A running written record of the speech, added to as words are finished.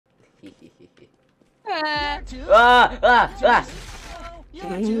As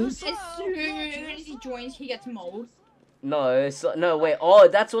soon as he joins, he gets mold. No, no, wait. Oh,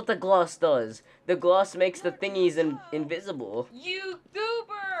 that's what the glass does. The glass makes the thingies invisible. You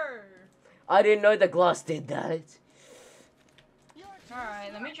goober! I didn't know the glass did that.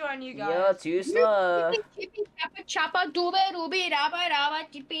 Alright, let me join you guys. You're too slow.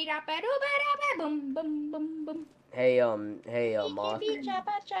 Hey, Mark.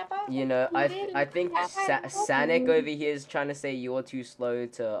 You know, I think Sanic over here is trying to say you're too slow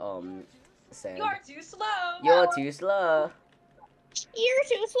to, Sam. You're too slow! You're too slow. You're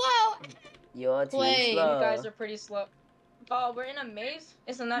too slow. You're too Wait, slow. You guys are pretty slow. Oh, we're in a maze?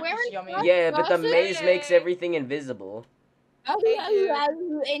 Isn't that Where just is yummy? that? Yeah, but the maze Hey. makes everything invisible.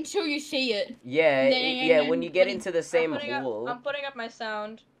 Until you see it. Yeah, yeah, when you get Then- into the same I'm hole. putting up my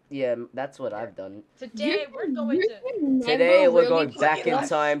sound. Yeah, that's what I've done. Today, we're going to... Today we're really going back in watch-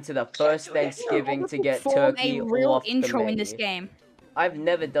 time to the first Thanksgiving to get perform turkey a real off the intro menu. in this game. I've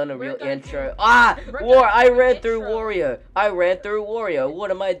never done a We're real gonna intro. do- Ah! we're War! gonna I do ran an through intro. Warrior! I ran through Warrior! What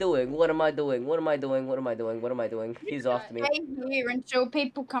am I doing? What am I doing? What am I doing? What am I doing? What am I doing? He's after me. Stay here until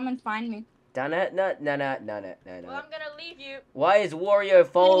people come and find me. No. Well, I'm gonna leave you. Why is Warrior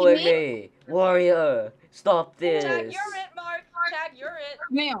following me? me? Warrior! Stop this! Tag, you're it, Mark. Tag, you're it.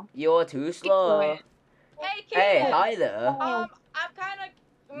 Meow. You're too slow. Hey, kid. Hey, hi there. I'm kind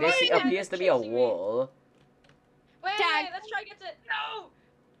of... This appears to be a wall. Wait, Tag. let's try to get to... No!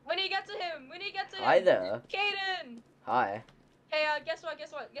 We need to get to him. Hi there. Kaden. Hi. Hey, guess what?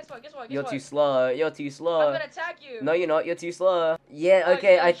 You're too slow. You're too I'm slow. gonna tag you. No, you're not. You're too slow. Yeah, Oh,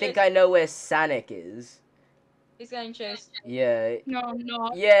 okay. you're I gonna think chase I know where Sanic is. He's getting chased. Yeah. No, I'm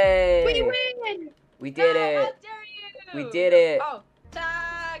not. Yay! We win! We did No, it. how dare you? We did it. Oh,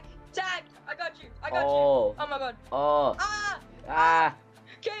 tag. I got you. Oh. Oh my god. Oh. Ah! Ah.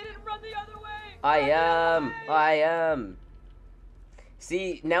 Kaden, run the other way. I Run the other am. way. I am.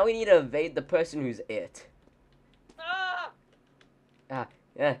 See, now we need to evade the person who's it. Ah!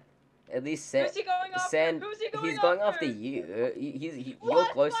 Yeah. At least Who's he going after? Who's he going he's going after after? you. You're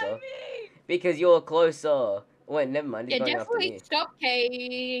What? closer. Why me? Because you're closer. Wait, never mind. He's Yeah, going after definitely me. stop,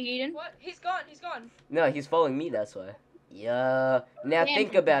 Kaden. What? He's gone. No, he's following me, that's why. Yeah. Now Damn.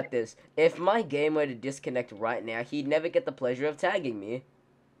 think about this. If my game were to disconnect right now, he'd never get the pleasure of tagging me.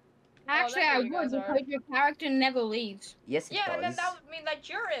 Actually, that's I what you would guys are. because your character never leaves. Yes, it Yeah, does. and then that would mean that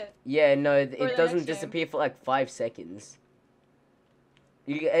you're it. Yeah, no, the it next doesn't game. disappear for like 5 seconds.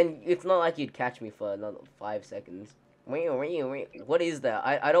 And it's not like you'd catch me for another 5 seconds. What is that?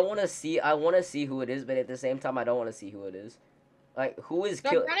 I don't want to see. I want to see who it is, but at the same time, I don't want to see who it is. Like, who is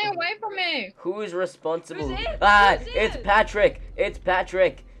Stop running away from me. Who is responsible? Who's it? Ah, Who's it's it? Patrick. It's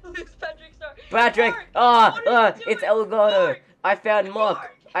Patrick. It's Patrick Star. Patrick. Mark, what are you It's doing? Elgato. Mark, I found Mark.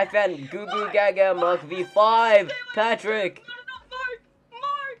 Mark. I found Goo Goo Mark. Gaga Mark V5. Mark. Patrick. No,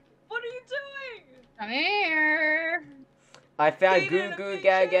 Mark, what are you doing? Come here. I found Kaden, Goo I'm Goo being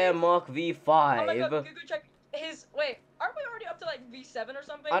Gaga chased. Mark Oh my god, V5. Google check his. Wait, aren't we already up to like V7 or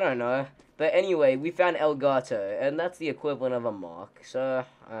something? I don't know. But anyway, we found Elgato, and that's the equivalent of a Mark. So,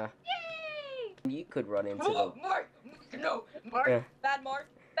 Yay! you could run into Oh, the... Mark! No, Mark! Yeah. Bad Mark!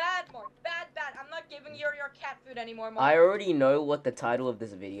 Bad Mark! Bad! I'm not giving you your cat food anymore, Mark. I already know what the title of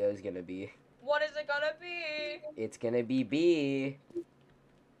this video is gonna be. What is it gonna be? It's gonna be B.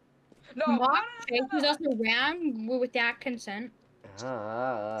 No, Mark no. chases us around without consent.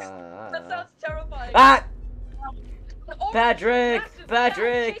 That sounds terrifying. Ah! Oh, Patrick! massive cat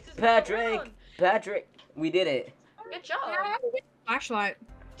Patrick! chases us Patrick! around. Patrick! We did it. Good job. Flashlight.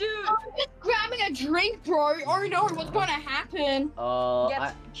 Dude! I'm just grabbing a drink, bro. Oh no, what's gonna happen?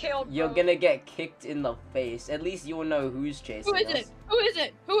 Gets killed, You're bro. gonna get kicked in the face. At least you'll know who's chasing Who is us. it? Who is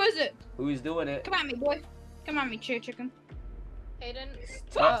it? Who is it? Who's doing it? Come at me, boy. Come at me, chicken. Hayden.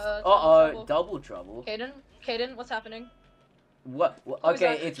 Uh-oh, double trouble. Hayden, what's happening? What? Who's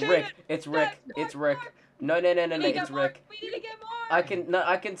Okay, that? it's Kaden! Rick. It's Rick. Mark! It's Mark! Rick. No, it's Rick. We need to get Mark!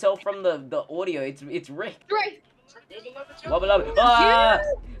 I can tell from the audio. It's Rick. Right. Wubba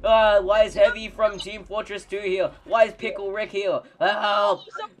lubba. Why is Heavy from Team Fortress 2 here? Why is Pickle Rick here? Help! Oh,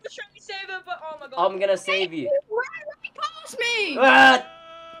 someone's trying to save him, but oh my god. I'm gonna save you. Right past me.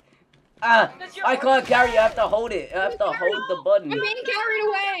 I can't carry you. I have to hold it. I have to hold the I'm button. being carried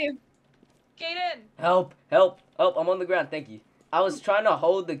away. Kaden! Help! I'm on the ground. Thank you. I was trying to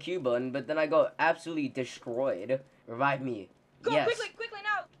hold the Q button, but then I got absolutely destroyed. Revive me. Go Yes. quickly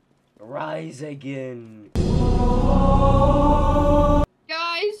now! Rise again.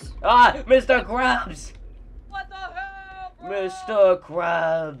 Guys. Mr. Krabs! What the hell, bro? Mr.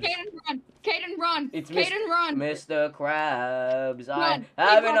 Krabs! Kaden, run. Caden, run. It's Caden, run. Mr. Krabs. Run. I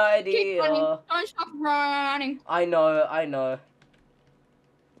have Keep an running. Keep running. idea. Don't stop running. I know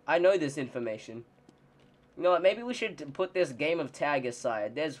this information. You know what, maybe we should put this game of tag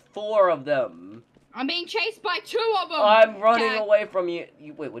aside. There's 4 of them. I'm being chased by 2 of them. I'm running Tag. away from you.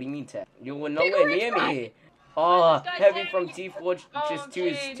 Wait, what do you mean tag? You were nowhere Figure near it me. Oh, This guy's Heavy tagging from me. T4 just 2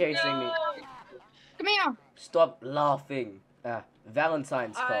 is Jade, chasing me. no. Come here. Stop laughing.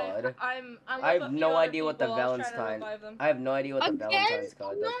 Valentine's card. I have no idea what the Valentine. I have no idea what the Valentine's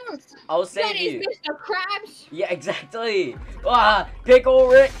card does. No. I'll That save is you. Mr. Krabs. Yeah, exactly. Pickle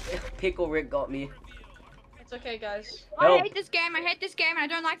Rick. Pickle Rick got me. It's okay, guys. Help. I hate this game. I hate this game. I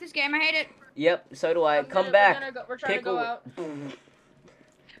don't like this game. I hate it. Yep, so do I. I'm Come gonna- back. We're trying to go out. We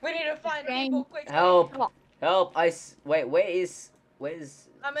need to find people quick. Help. Help. Wait, where's I'm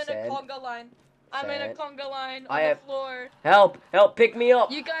in Sand? a conga line. I'm in a Sand. conga line I on have- the floor. Help, pick me up.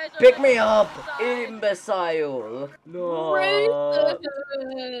 You guys are Pick on me the up, side. imbecile. No.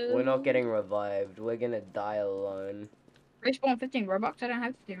 Racist. We're not getting revived. We're gonna die alone. Respawn 15 Robux. I don't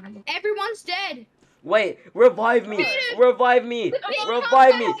have 15 Robux. Everyone's dead. Wait, revive me. Revive me.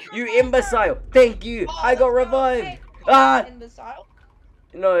 Revive me. You imbecile. Thank you. I got revived. Ah! Imbecile.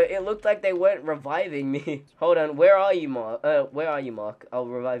 No, it looked like they weren't reviving me. Hold on, where are you, Mark? Mark? I'll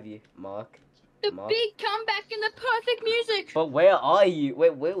revive you, Mark. The Mark? big comeback and the perfect music. But where are you?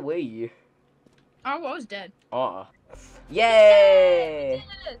 Wait, where were you? Oh, I was dead. Oh. Yay!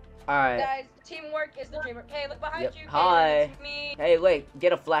 Alright. Guys, teamwork is the dreamer. Hey, look behind Yep. you. Hi. It's me. Hey, wait,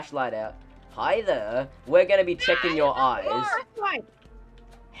 get a flashlight out. Hi there. We're gonna be checking your eyes. Flashlight.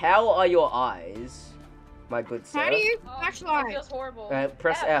 How are your eyes, my good sir? How do you Oh, it flashlight? feels horrible.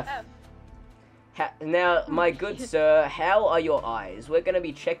 Press F. Now, my good sir, how are your eyes? We're gonna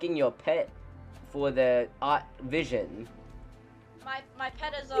be checking your pet for the vision. My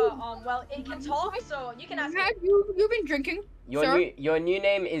pet is well, it can talk, so you can ask Have it. you been drinking? Sir? Your new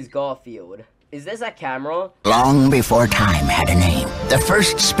name is Garfield. Is this a camera? Long before time had a name, the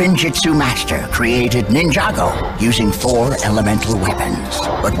first Spinjitzu master created Ninjago using 4 elemental weapons.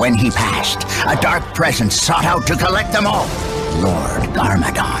 But when he passed, a dark presence sought out to collect them all. Lord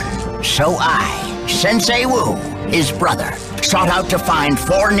Garmadon. So I, Sensei Wu, his brother, sought out to find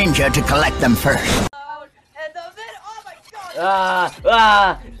 4 ninja to collect them first. And the vid, oh my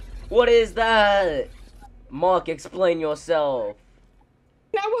god! What is that? Mark, explain yourself.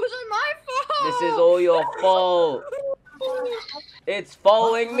 That wasn't my fault. This is all your fault. It's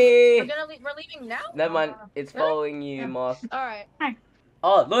following me. We're leaving now? Never mind. It's following you, Mark. Alright.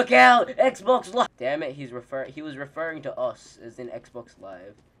 Oh, look out! Xbox Live. Damn it, he was referring to us as in Xbox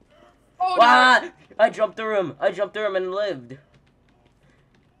Live. Oh, no. I jumped through him. And lived.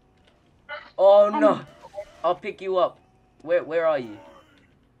 Oh no. I'll pick you up. Where are you?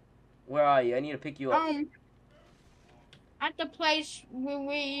 Where are you? I need to pick you up. At the place where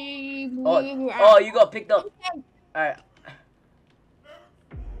we Oh, you got picked up. Alright.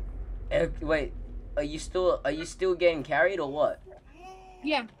 Wait. Are you still getting carried or what?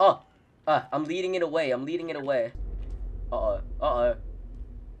 Yeah. Oh. I'm leading it away. Uh-oh.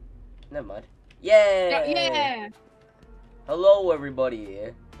 Never mind. Yay! Yeah. Hello, everybody.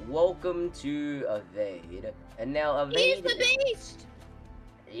 Welcome to Evade. And now He's Evade. the beast.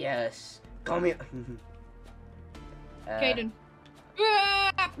 Yes. Come here. Caden.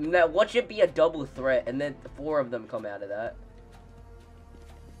 Now, watch it be a double threat, and then 4 of them come out of that.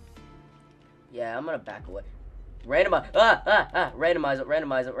 Yeah, I'm gonna back away. Randomize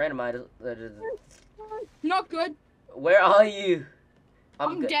it. Not good. Where are you?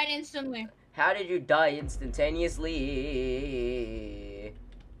 I'm dead instantly. How did you die instantaneously?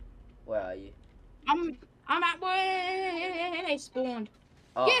 Where are you? I'm at where they spawned.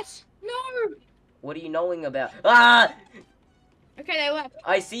 Oh. Yes. No. What are you knowing about? Okay, they left.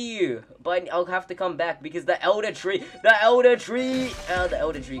 I see you, but I'll have to come back because the elder tree. The elder tree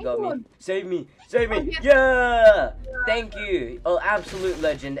got me. Save me. Oh, Yeah. Thank you. Oh, absolute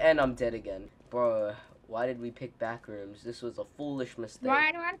legend, and I'm dead again, bro. Why did we pick back rooms? This was a foolish mistake.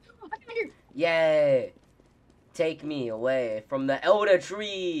 Right. Yay! Take me away from the elder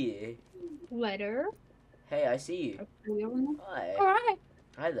tree. Letter. Hey, I see you. Hi. Alright.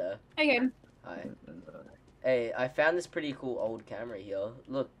 Hi there. Hey, Caden. Hi. Hey, I found this pretty cool old camera here.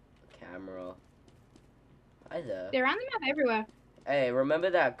 Look, camera. Hi there. They're on the map everywhere. Hey, remember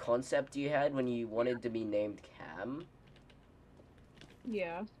that concept you had when you wanted to be named Cam?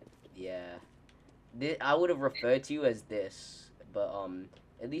 Yeah. Yeah. I would have referred to you as this, but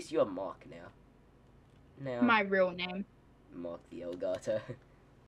at least you're Mark now. My real name. Mark the Elgato.